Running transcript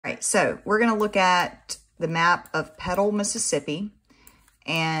right, so we're going to look at the map of Petal, Mississippi,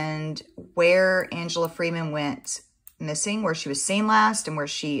 and where Angela Freeman went missing, where she was seen last, and where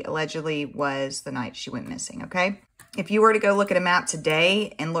she allegedly was the night she went missing, okay? If you were to go look at a map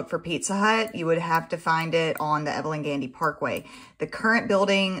today and look for Pizza Hut, you would have to find it on the Evelyn Gandy Parkway. The current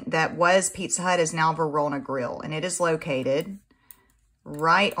building that was Pizza Hut is now Verona Grill, and it is located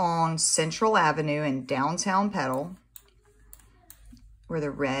right on Central Avenue in downtown Petal, where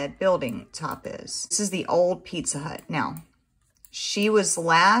the red building top is. This is the old Pizza Hut. Now, she was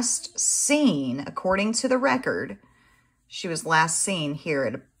last seen, according to the record, she was last seen here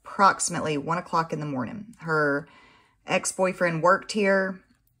at approximately 1 o'clock in the morning. Her ex-boyfriend worked here.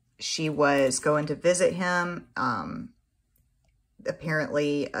 She was going to visit him.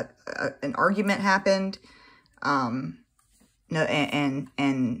 Apparently, an argument happened. And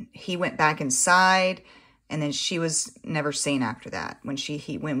he went back inside, and then she was never seen after that. When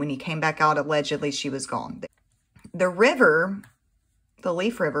he came back out, allegedly she was gone. The river, the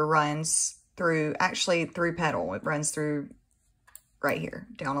Leaf River, runs through Petal. It runs through right here,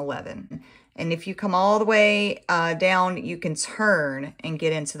 down 11. And if you come all the way down, you can turn and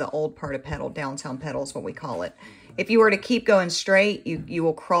get into the old part of Petal. Downtown Petal is what we call it. If you were to keep going straight, you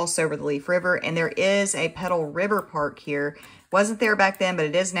will cross over the Leaf River. And there is a Petal River Park here. Wasn't there back then, but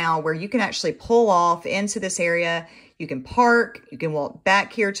it is now, where you can actually pull off into this area. You can park. You can walk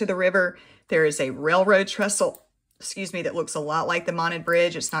back here to the river. There is a railroad trestle, that looks a lot like the Mounted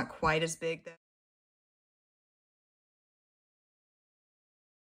Bridge. It's not quite as big, though.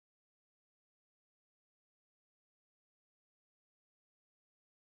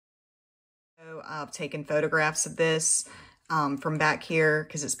 I've taken photographs of this from back here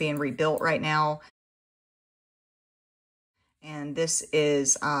because it's being rebuilt right now. And this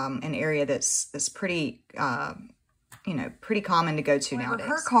is an area that's pretty, pretty common to go to nowadays.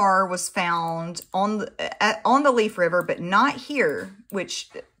 Her car was found on the Leaf River, but not here, which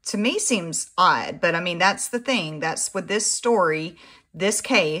to me seems odd. But I mean, that's the thing. That's with this story, this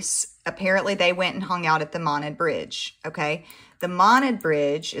case. Apparently, they went and hung out at the Mounted Bridge. Okay, the Mounted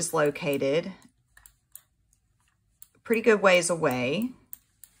Bridge is located pretty good ways away,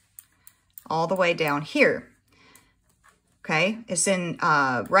 all the way down here. Okay, it's in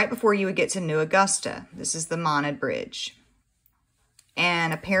right before you would get to New Augusta. This is the Mounted Bridge.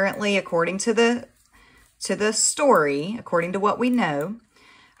 And apparently, according to the story, according to what we know,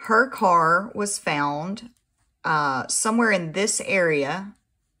 her car was found somewhere in this area,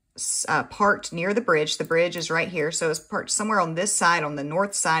 parked near the bridge. The bridge is right here, so it's parked somewhere on this side, on the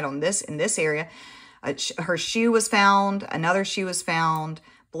north side, in this area. Her shoe was found. Another shoe was found.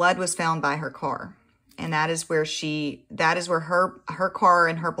 Blood was found by her car. And that is where her car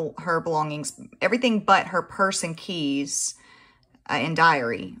and her belongings, everything but her purse and keys and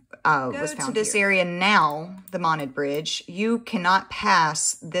diary was found to this area now, the Mounted Bridge. You cannot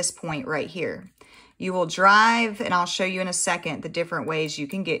pass this point right here. You will drive, and I'll show you in a second the different ways you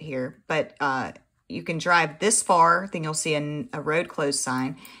can get here. But you can drive this far, then you'll see a road closed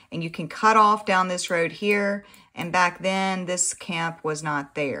sign. And you can cut off down this road here. And back then, this camp was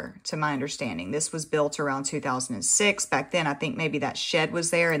not there, to my understanding. This was built around 2006. Back then, I think maybe that shed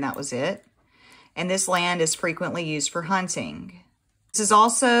was there, and that was it. And this land is frequently used for hunting. This is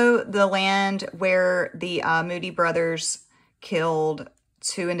also the land where the Moody brothers killed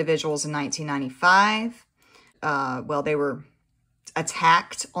 2 individuals in 1995. Well, they were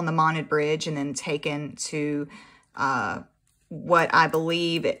attacked on the Mounted Bridge and then taken to what I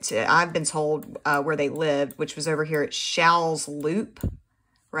believe I've been told where they lived, which was over here at Shaw's Loop,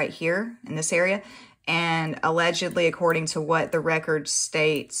 right here in this area. And allegedly, according to what the record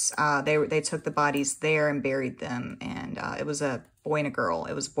states, they took the bodies there and buried them. And it was a boy and a girl.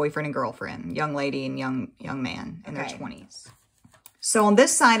 It was boyfriend and girlfriend, young lady and young man in their 20s. So on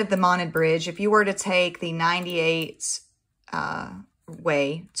this side of the Mounted Bridge, if you were to take the 98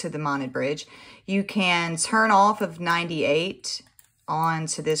 way to the Mounted Bridge, you can turn off of 98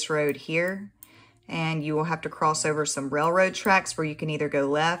 onto this road here, and you will have to cross over some railroad tracks where you can either go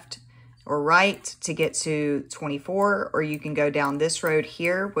left or right to get to 24, or you can go down this road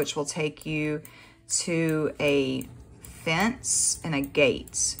here, which will take you to a fence and a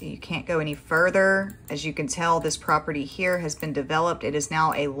gate. You can't go any further. As you can tell, this property here has been developed. It is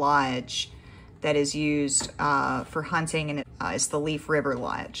now a lodge that is used for hunting, and it's the Leaf River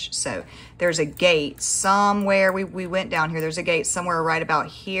Lodge. So there's a gate somewhere. We went down here. There's a gate somewhere right about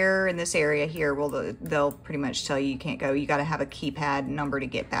here in this area here. Well, they'll pretty much tell you can't go. You got to have a keypad number to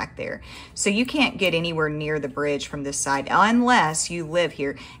get back there. So you can't get anywhere near the bridge from this side unless you live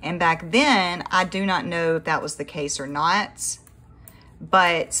here. And back then, I do not know if that was the case or not.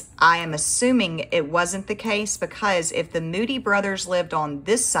 But I am assuming it wasn't the case, because if the Moody brothers lived on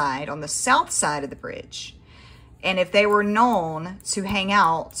this side, on the south side of the bridge, and if they were known to hang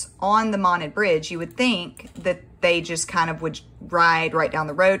out on the Mounted Bridge, you would think that they just kind of would ride right down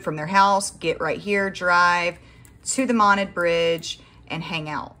the road from their house, get right here, drive to the Mounted Bridge, and hang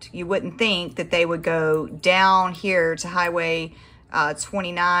out. You wouldn't think that they would go down here to Highway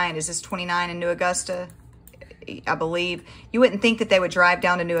 29. Is this 29 in New Augusta? I believe. You wouldn't think that they would drive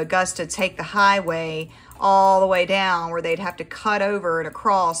down to New Augusta, take the highway all the way down where they'd have to cut over and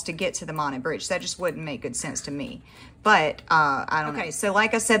across to get to the Mounted Bridge. That just wouldn't make good sense to me. But I don't know. Okay, so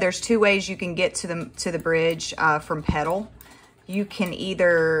like I said, there's two ways you can get to the bridge from Petal. You can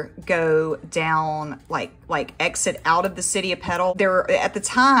either go down, like exit out of the city of Petal. At the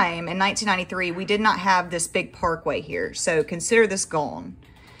time in 1993, we did not have this big parkway here, so consider this gone.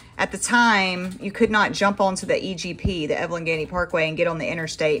 At the time, you could not jump onto the EGP, the Evelyn Ganney Parkway, and get on the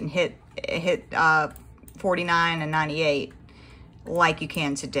interstate and hit 49 and 98 like you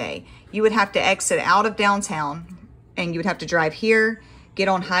can today. You would have to exit out of downtown, and you would have to drive here, get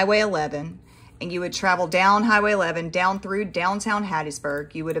on Highway 11, and you would travel down Highway 11, down through downtown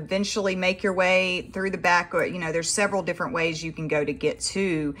Hattiesburg. You would eventually make your way through the back, or, you know, there's several different ways you can go to get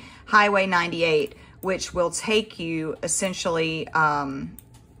to Highway 98, which will take you essentially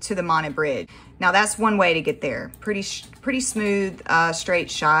to the Mounted Bridge. Now that's one way to get there. Pretty smooth,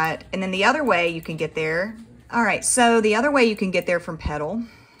 straight shot. And then the other way you can get there, all right, so the other way you can get there from Petal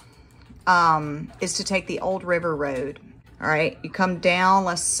is to take the Old River Road. All right, you come down,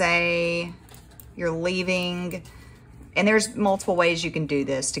 let's say you're leaving, and there's multiple ways you can do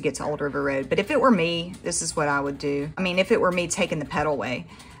this to get to Old River Road. But if it were me, this is what I would do. I mean, if it were me taking the Petal way,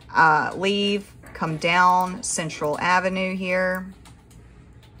 leave, come down Central Avenue here,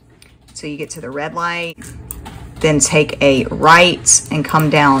 so you get to the red light, then take a right and come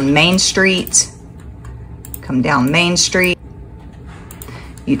down Main Street. Come down Main Street.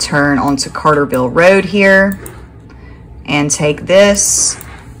 You turn onto Carterville Road here and take this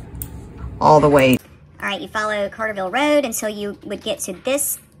all the way. All right, you follow Carterville Road until you would get to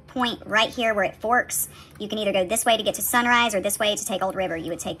this point right here where it forks. You can either go this way to get to Sunrise or this way to take Old River. You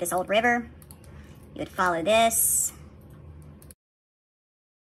would take this Old River. You would follow this.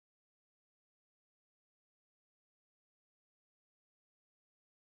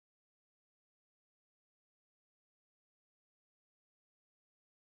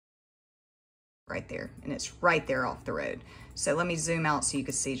 Right there, and it's right there off the road. So let me zoom out so you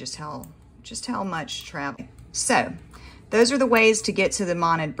can see just how much travel. So those are the ways to get to the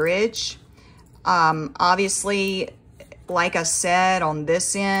Mounted Bridge. Obviously, like I said, on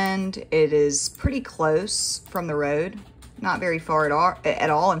this end, it is pretty close from the road, not very far at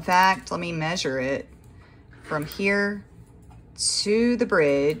all. In fact, let me measure it from here to the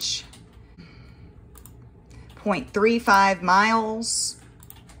bridge. 0.35 miles.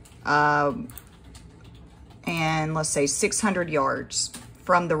 And let's say 600 yards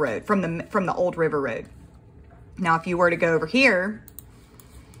from the road, from the Old River Road. Now, if you were to go over here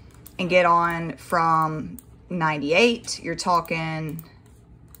and get on from 98, you're talking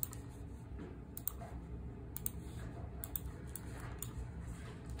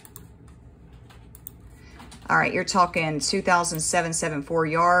all right, you're talking 2,774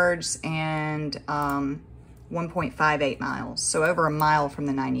 yards and 1.58 miles. So over a mile from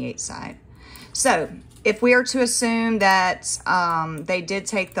the 98 side. So if we are to assume that they did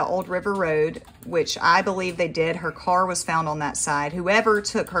take the Old River Road, which I believe they did, her car was found on that side. Whoever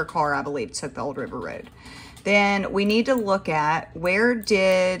took her car, I believe, took the Old River Road. Then we need to look at where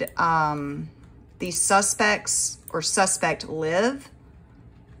did the suspects or suspect live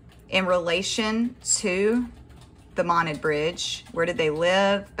in relation to the Mounted Bridge. Where did they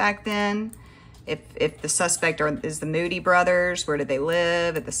live back then? If the suspect is the Moody brothers, where did they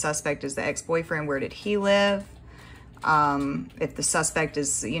live? If the suspect is the ex-boyfriend, where did he live? If the suspect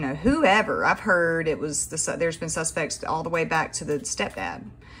is, you know, whoever. I've heard it was there's been suspects all the way back to the stepdad.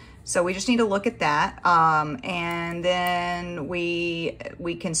 So we just need to look at that. And then we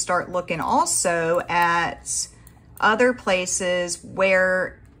can start looking also at other places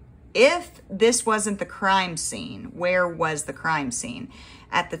where, if this wasn't the crime scene, where was the crime scene?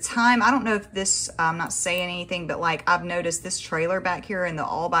 At the time, I don't know if this, I'm not saying anything, but like I've noticed this trailer back here in the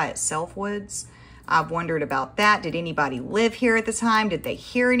All By Itself woods. I've wondered about that. Did anybody live here at the time? Did they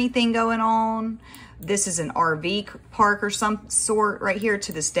hear anything going on? This is an RV park or some sort right here.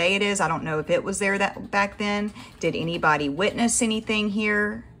 To this day it is. I don't know if it was there back then. Did anybody witness anything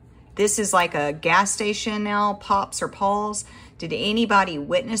here? This is like a gas station now, Pops or Paul's. Did anybody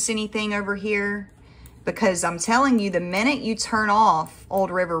witness anything over here? Because I'm telling you, the minute you turn off Old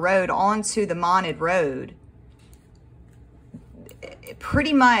River Road onto the Modded Road,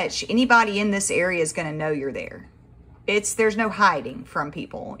 pretty much anybody in this area is going to know you're there. There's no hiding from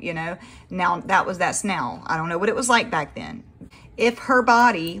people, you know. Now that's now. I don't know what it was like back then. If her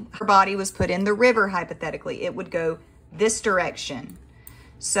body was put in the river, hypothetically, it would go this direction.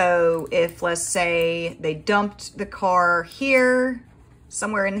 So if, let's say, they dumped the car here,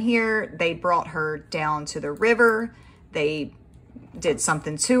 somewhere in here, they brought her down to the river, they did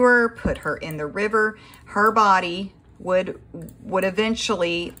something to her, put her in the river, her body would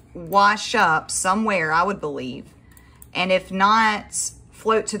eventually wash up somewhere, I would believe. And if not,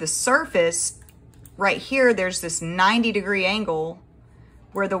 float to the surface. Right here, there's this 90-degree angle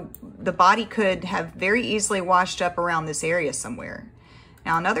where the body could have very easily washed up around this area somewhere.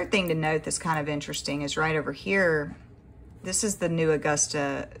 Now, another thing to note that's kind of interesting is right over here. This is the New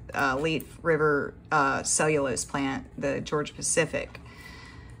Augusta Leaf River cellulose plant, the Georgia Pacific.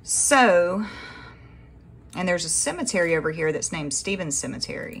 So, and there's a cemetery over here that's named Stevens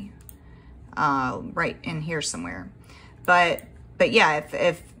Cemetery, right in here somewhere. But yeah,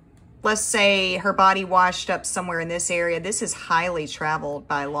 if let's say her body washed up somewhere in this area, this is highly traveled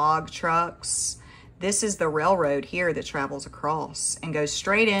by log trucks. This is the railroad here that travels across and goes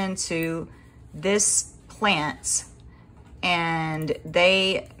straight into this plant, and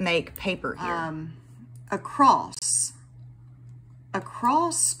they make paper here. Across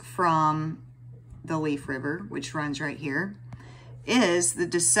from the Leaf River, which runs right here, is the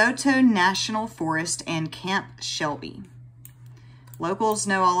DeSoto National Forest and Camp Shelby. Locals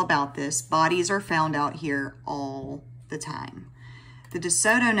know all about this. Bodies are found out here all the time. The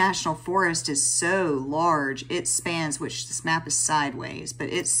DeSoto National Forest is so large, it spans, which this map is sideways, but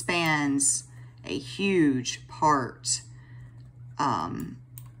it spans a huge part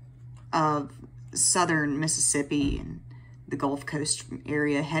of southern Mississippi and the Gulf Coast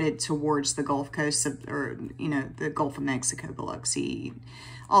area, headed towards the Gulf Coast, or, you know, the Gulf of Mexico, Biloxi,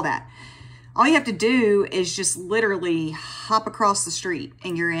 all that. All you have to do is just literally hop across the street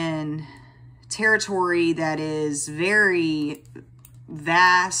and you're in territory that is very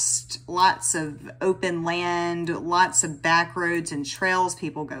vast, lots of open land, lots of back roads and trails.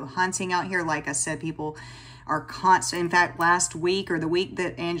 People go hunting out here. Like I said, people are constant. In fact, last week, or the week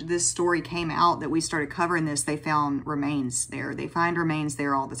that this story came out, that we started covering this, they found remains there. They find remains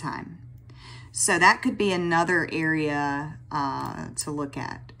there all the time. So that could be another area to look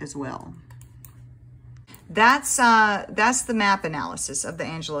at as well. That's the map analysis of the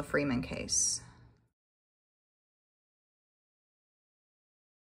Angela Freeman case.